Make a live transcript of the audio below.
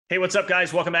Hey, what's up,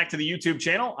 guys? Welcome back to the YouTube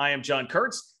channel. I am John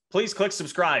Kurtz. Please click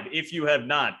subscribe if you have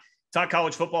not. Talk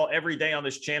college football every day on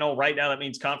this channel. Right now, that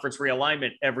means conference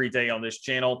realignment every day on this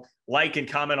channel. Like and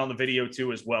comment on the video,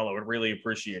 too, as well. I would really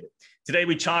appreciate it. Today,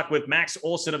 we talk with Max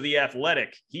Olson of The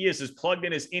Athletic. He is as plugged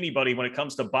in as anybody when it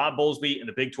comes to Bob Bowlesby and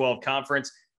the Big 12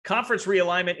 Conference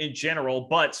realignment in general,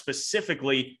 but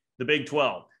specifically the Big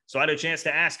 12. So I had a chance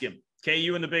to ask him,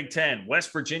 KU in the Big 10,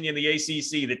 West Virginia in the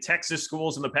ACC, the Texas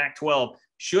schools in the Pac-12.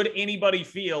 Should anybody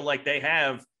feel like they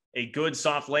have a good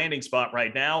soft landing spot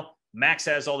right now? Max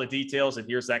has all the details, and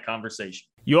here's that conversation.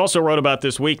 You also wrote about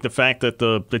this week the fact that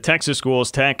the Texas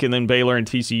schools, Tech and then Baylor and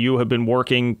TCU, have been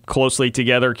working closely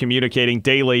together, communicating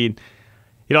daily.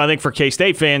 You know, I think for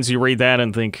K-State fans, you read that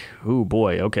and think, oh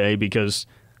boy, okay, because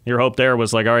your hope there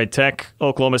was like, all right, Tech,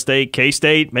 Oklahoma State,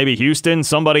 K-State, maybe Houston,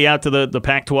 somebody out to the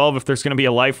Pac-12 if there's going to be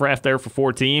a life raft there for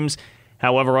 4 teams,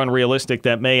 however unrealistic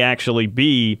that may actually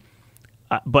be.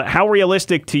 But how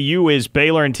realistic to you is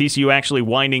Baylor and TCU actually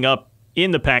winding up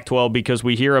in the Pac-12, because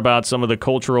we hear about some of the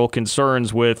cultural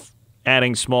concerns with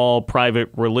adding small private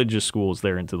religious schools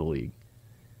there into the league?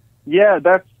 Yeah,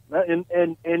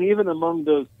 and even among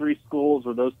those 3 schools,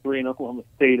 or those 3 in Oklahoma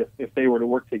State, if they were to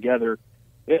work together,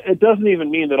 it doesn't even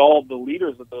mean that all of the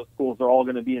leaders of those schools are all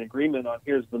going to be in agreement on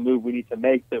here's the move we need to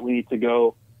make, that we need to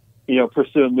go,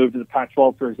 pursue a move to the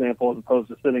Pac-12, for example, as opposed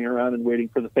to sitting around and waiting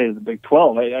for the fate of the Big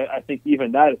 12. I think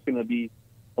even that is going to be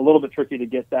a little bit tricky to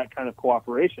get that kind of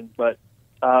cooperation. But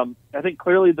I think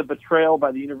clearly the betrayal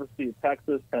by the University of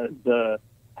Texas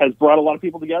has brought a lot of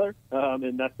people together,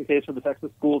 and that's the case for the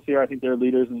Texas schools here. I think their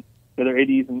leaders and their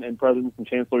ADs and presidents and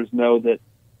chancellors know that,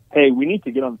 hey, we need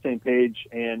to get on the same page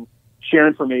and share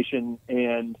information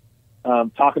and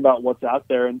talk about what's out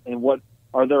there and what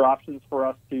are there options for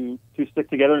us to stick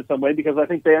together in some way, because I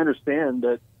think they understand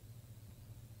that,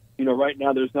 right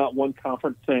now there's not one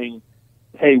conference saying,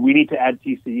 hey, we need to add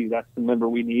TCU, that's the member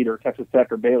we need, or Texas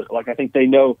Tech or Baylor. Like, I think they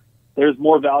know there's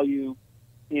more value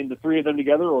in the 3 of them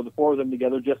together or the 4 of them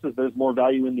together, just as there's more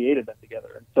value in the 8 of them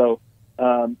together. And so,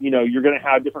 you're going to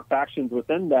have different factions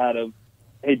within that of,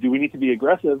 hey, do we need to be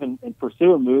aggressive and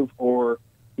pursue a move, or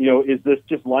is this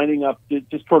just lining up,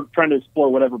 just trying to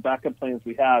explore whatever backup plans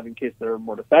we have in case there are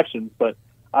more defections? But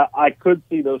I could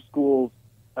see those schools,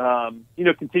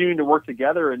 continuing to work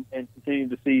together and continuing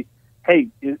to see, hey,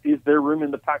 is there room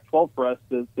in the Pac-12 for us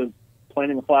to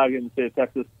planting a flag in the state of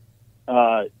Texas,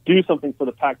 do something for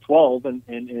the Pac-12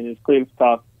 and is clear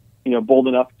top, bold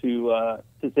enough to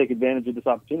take advantage of this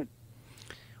opportunity?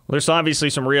 Well, there's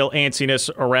obviously some real antsiness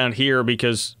around here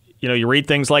because, you read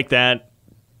things like that.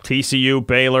 TCU,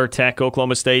 Baylor, Tech,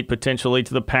 Oklahoma State, potentially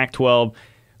to the Pac-12.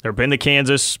 There have been the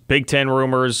Kansas, Big Ten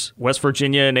rumors, West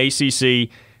Virginia and ACC,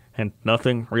 and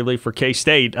nothing really for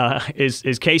K-State.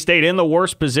 Is K-State in the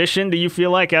worst position, do you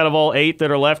feel like, out of all 8 that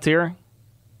are left here?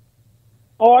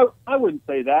 Oh, I wouldn't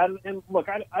say that. And look,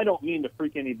 I don't mean to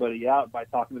freak anybody out by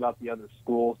talking about the other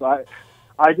schools.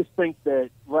 I just think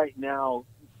that right now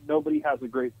nobody has a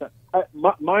great sense.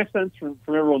 My sense from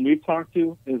everyone we've talked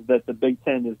to is that the Big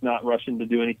Ten is not rushing to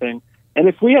do anything. And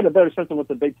if we had a better sense of what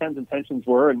the Big Ten's intentions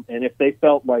were, and if they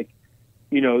felt like,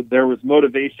 there was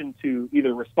motivation to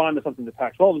either respond to something the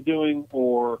Pac-12 is doing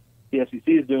or the SEC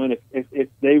is doing, if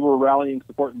they were rallying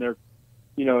support in their,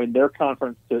 in their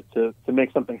conference to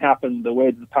make something happen the way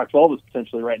that the Pac-12 is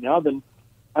potentially right now, then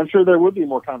I'm sure there would be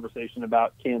more conversation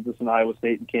about Kansas and Iowa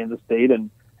State and Kansas State and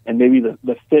maybe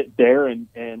the fit there and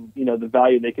the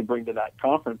value they could bring to that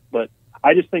conference. But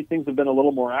I just think things have been a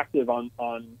little more active on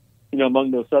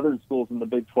among those southern schools in the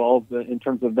Big 12 in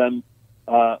terms of them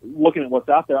looking at what's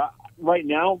out there. Right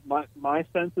now, my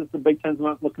sense is the Big Ten's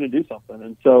not looking to do something.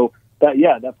 And so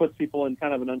that puts people in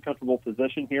kind of an uncomfortable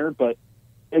position here. But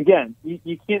again,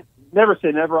 you can't never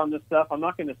say never on this stuff. I'm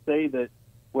not going to say that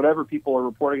whatever people are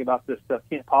reporting about this stuff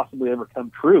can't possibly ever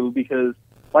come true, because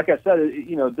like I said,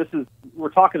 we're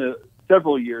talking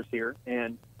several years here,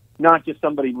 and not just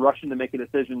somebody rushing to make a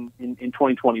decision in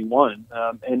 2021.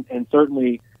 And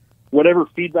certainly, whatever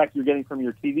feedback you're getting from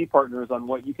your TV partners on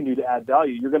what you can do to add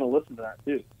value, you're going to listen to that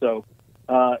too. So,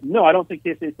 no, I don't think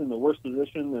K-State's in the worst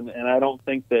position, and I don't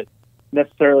think that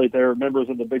necessarily there are members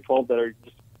of the Big 12 that are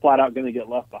just flat out going to get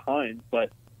left behind. But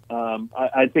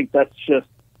I think that's just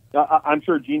I'm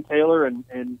sure Gene Taylor and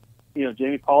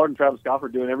Jamie Pollard and Travis Goff are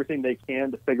doing everything they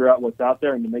can to figure out what's out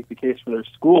there and to make the case for their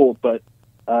school. But,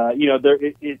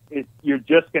 you're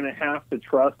just going to have to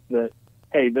trust that,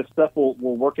 hey, this stuff will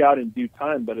work out in due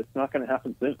time, but it's not going to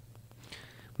happen soon.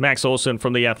 Max Olson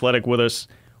from The Athletic with us.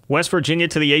 West Virginia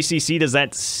to the ACC, does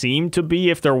that seem to be,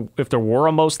 if there were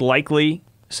a most likely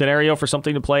scenario for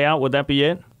something to play out, would that be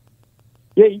it?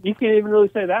 Yeah, you can't even really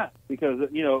say that because,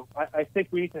 I think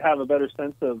we need to have a better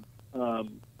sense of,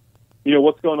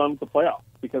 what's going on with the playoffs,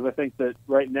 because I think that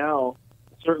right now,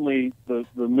 certainly the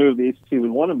move the ACC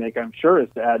would want to make, I'm sure, is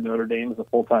to add Notre Dame as a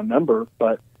full-time member.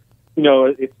 But,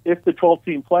 if the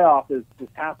 12-team playoff is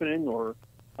happening, or,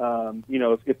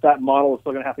 if that model is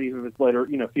still going to happen, even if it's later,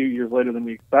 a few years later than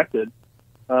we expected,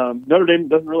 Notre Dame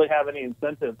doesn't really have any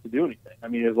incentive to do anything. I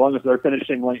mean, as long as they're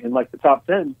finishing in the top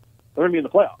 10, they're going to be in the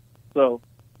playoffs. So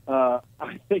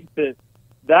I think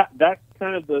that's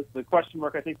kind of the question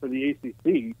mark, I think, for the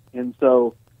ACC. And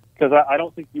so, because I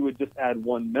don't think you would just add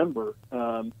one member.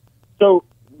 So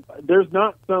there's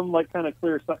not some kind of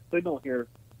clear signal here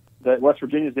that West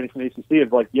Virginia is getting from the ACC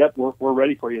of yep, we're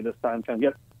ready for you this time.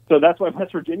 Yep. So that's why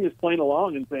West Virginia is playing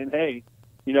along and saying, hey,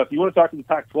 if you want to talk to the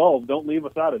Pac-12, don't leave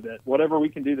us out of it. Whatever we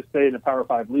can do to stay in the Power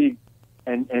 5 league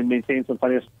and maintain some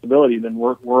financial stability, then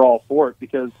we're all for it.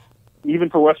 Because even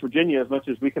for West Virginia, as much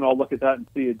as we can all look at that and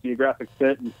see a geographic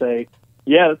fit and say,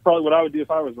 yeah, that's probably what I would do if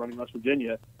I was running West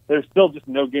Virginia, there's still just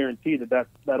no guarantee that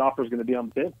offer is going to be on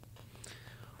the table.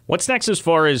 What's next as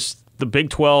far as the Big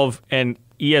 12 and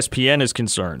ESPN is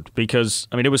concerned? Because,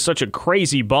 it was such a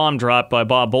crazy bomb drop by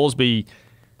Bob Bowlesby.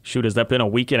 Shoot, has that been a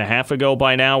week and a half ago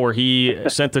by now, where he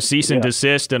sent the cease and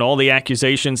desist and all the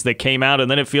accusations that came out, and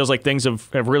then it feels like things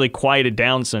have really quieted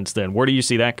down since then. Where do you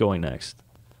see that going next?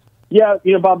 Yeah,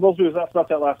 Bob Bowlesby was asked about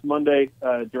that last Monday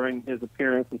during his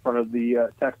appearance in front of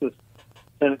the Texas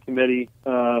Senate Committee,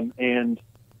 and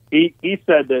he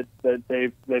said that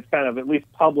they've kind of at least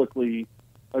publicly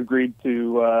agreed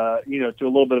to to a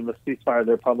little bit of a ceasefire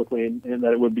there publicly, and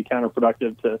that it would be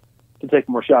counterproductive to take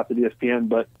more shots at ESPN.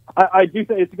 But I do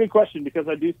think it's a good question, because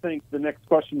I do think the next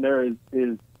question there is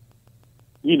did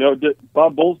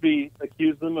Bob Bowlesby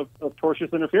accuse them of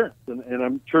tortious interference? And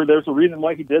I'm sure there's a reason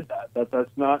why he did that.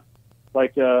 That's not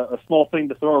a small thing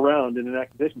to throw around in an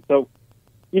accusation. So,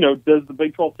 does the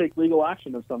Big 12 take legal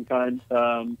action of some kind?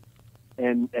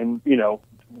 And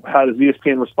how does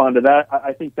ESPN respond to that?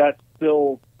 I think that's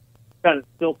still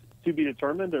to be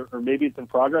determined, or maybe it's in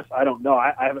progress. I don't know.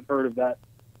 I haven't heard of that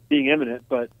being imminent,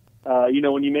 but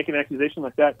when you make an accusation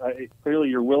like that, clearly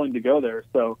you're willing to go there.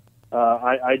 So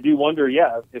I do wonder,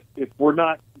 if we're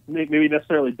not maybe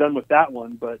necessarily done with that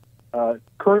one, but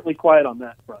currently quiet on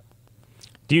that front.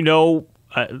 Do you know,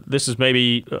 this is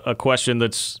maybe a question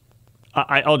that's,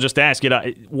 I'll just ask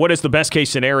it, what is the best case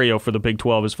scenario for the Big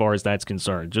 12 as far as that's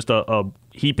concerned? Just a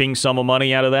heaping sum of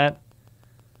money out of that?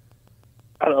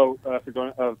 I don't know, for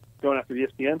going after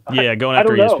ESPN? Yeah, going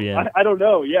after ESPN. I don't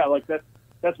know. Yeah,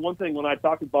 that's one thing. When I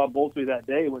talked to Bob Bowlesby that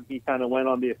day, when he kind of went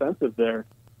on the offensive there,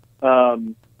 I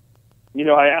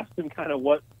asked him kind of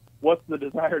what's the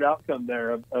desired outcome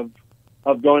there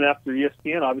of going after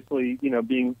ESPN. Obviously,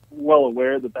 being well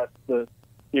aware that that's the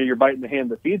you're biting the hand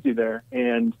that feeds you there.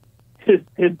 And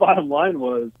his bottom line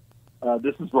was,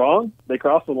 this is wrong. They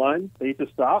crossed the line. They need to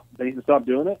stop. They need to stop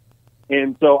doing it.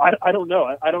 And so I don't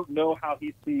know. I don't know how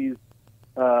he sees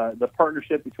the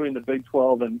partnership between the Big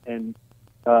 12 and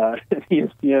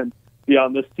ESPN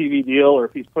beyond this TV deal, or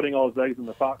if he's putting all his eggs in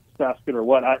the Fox basket or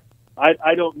what.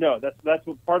 I don't know. That's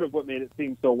what part of what made it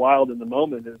seem so wild in the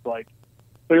moment is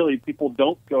clearly people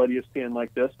don't go at ESPN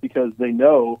like this because they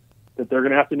know that they're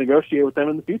going to have to negotiate with them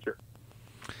in the future.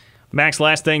 Max,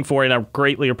 last thing for you, and I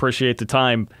greatly appreciate the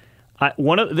time.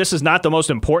 This is not the most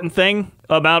important thing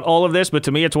about all of this, but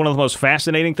to me it's one of the most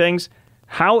fascinating things.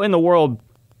 How in the world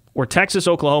were Texas,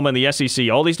 Oklahoma, and the SEC,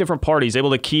 all these different parties,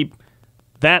 able to keep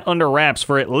that under wraps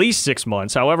for at least 6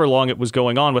 months, however long it was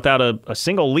going on, without a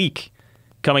single leak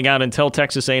coming out until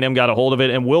Texas A&M got a hold of it?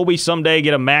 And will we someday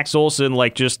get a Max Olson,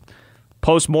 just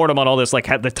post-mortem on all this, the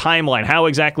timeline, how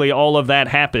exactly all of that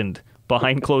happened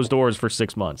behind closed doors for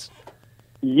 6 months?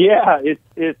 Yeah,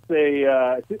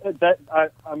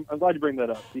 I'm glad you bring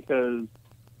that up, because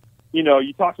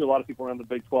you talk to a lot of people around the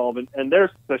Big 12, and their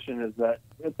suspicion is that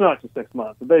it's not just 6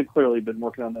 months. They've clearly been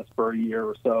working on this for a year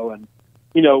or so, and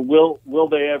will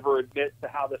they ever admit to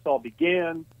how this all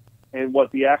began and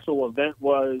what the actual event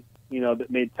was, that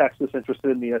made Texas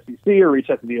interested in the SEC or reach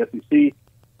out to the SEC?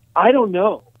 I don't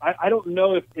know. I don't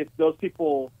know if those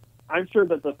people. I'm sure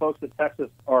that the folks at Texas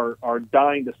are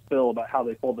dying to spill about how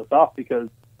they pulled this off, because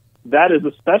that is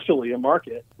especially a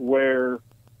market where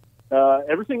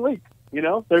everything leaks.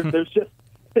 There's just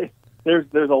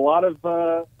there's a lot of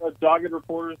dogged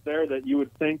reporters there that you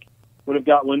would think would have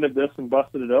got wind of this and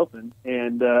busted it open,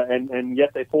 and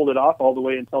yet they pulled it off all the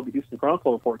way until the Houston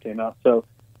Chronicle report came out. So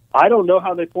I don't know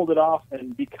how they pulled it off,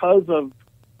 and because of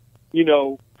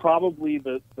probably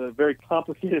the very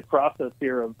complicated process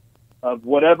here of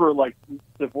whatever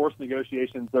divorce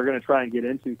negotiations they're going to try and get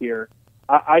into here,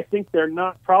 I think they're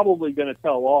not probably going to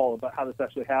tell all about how this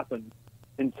actually happened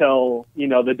until,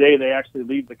 the day they actually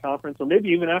leave the conference, or maybe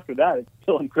even after that. It's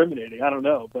still incriminating. I don't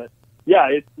know. But yeah,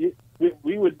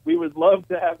 we would love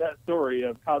to have that story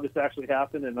of how this actually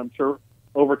happened. And I'm sure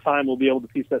over time we'll be able to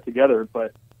piece that together.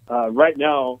 But right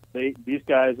now, these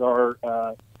guys are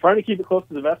trying to keep it close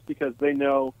to the vest because they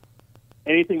know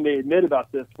anything they admit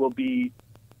about this will be,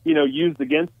 used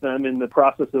against them in the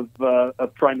process of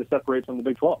trying to separate from the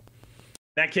Big 12.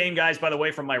 That came, guys, by the way,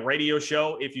 from my radio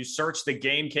show. If you search The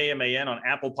Game, KMAN, on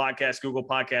Apple Podcasts, Google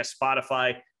Podcasts,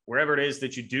 Spotify, wherever it is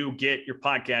that you do get your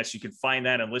podcasts, you can find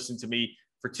that and listen to me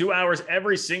for 2 hours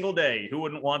every single day. Who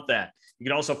wouldn't want that? You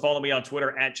can also follow me on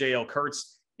Twitter at JL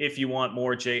Kurtz if you want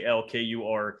more,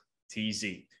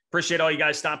 JLKURTZ. Appreciate all you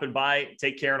guys stopping by.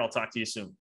 Take care, and I'll talk to you soon.